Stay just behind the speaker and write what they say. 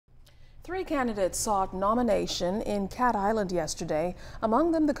Three candidates sought nomination in Cat Island yesterday,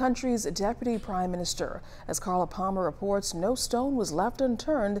 among them the country's Deputy Prime Minister. As Carla Palmer reports, no stone was left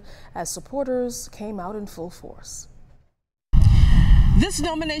unturned as supporters came out in full force. This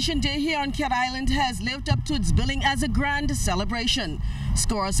nomination day here on Cat Island has lived up to its billing as a grand celebration.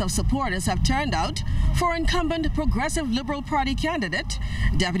 Scores of supporters have turned out for incumbent Progressive Liberal Party candidate,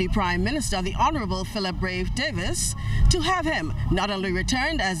 Deputy Prime Minister the Honorable Philip Brave Davis, to have him not only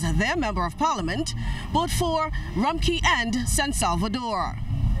returned as their Member of Parliament, but for Rumpke and San Salvador.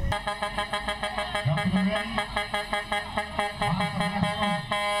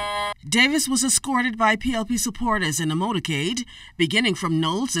 Davis was escorted by PLP supporters in a motorcade, beginning from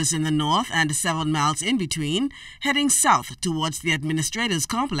Knowles in the north and 7 miles in between, heading south towards the administrators'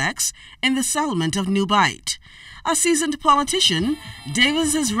 complex in the settlement of New Bight. A seasoned politician,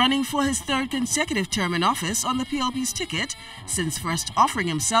 Davis is running for his third consecutive term in office on the PLP's ticket since first offering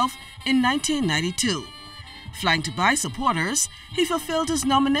himself in 1992. Flanked by supporters, he fulfilled his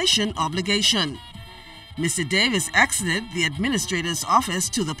nomination obligation. Mr. Davis exited the administrator's office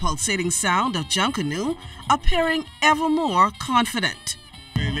to the pulsating sound of Junkanoo, appearing ever more confident.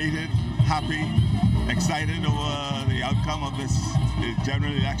 Elated, happy, excited over the outcome of the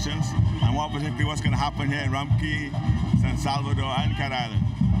general elections and particularly what's going to happen here in Rumpke, San Salvador and Cat Island.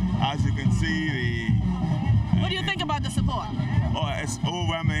 As you can see, what do you think about the support? Oh, it's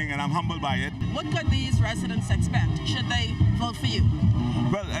overwhelming and I'm humbled by it. What could these residents expect? Should they vote for you?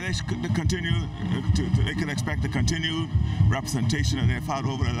 Well, they can expect the continued representation that they've had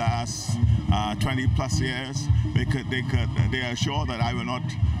over the last 20 plus years. They are sure that I will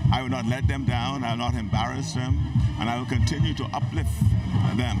not let them down, I will not embarrass them, and I will continue to uplift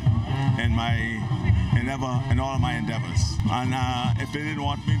them in all of my endeavors. And if they didn't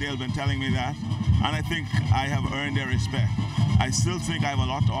want me, they'll been telling me that, and I think I have earned their respect. I still think I have a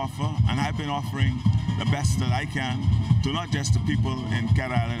lot to offer, and I've been offering the best that I can to not just the people in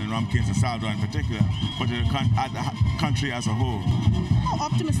Cat Island and Rumpke and San Salvador in particular, but to the country as a whole. How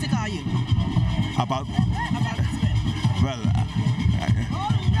optimistic are you? About this bit? Well,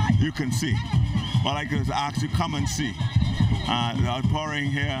 you can see. All I can ask you, come and see. The outpouring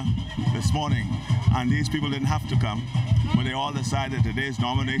here this morning, and these people didn't have to come, but they all decided today's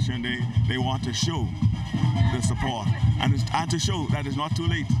nomination day, they want to show the support and to show that it's not too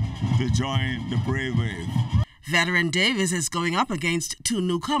late to join the brave wave. Veteran Davis is going up against two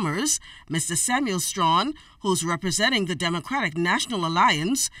newcomers, Mr. Samuel Strawn, who's representing the Democratic National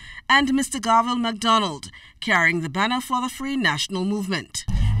Alliance, and Mr. Garville MacDonald, carrying the banner for the Free National Movement.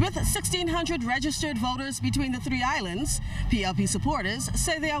 With 1,600 registered voters between the three islands, PLP supporters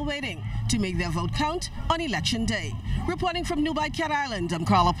say they are waiting to make their vote count on Election Day. Reporting from New Bight, Cat Island, I'm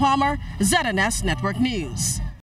Carla Palmer, ZNS Network News.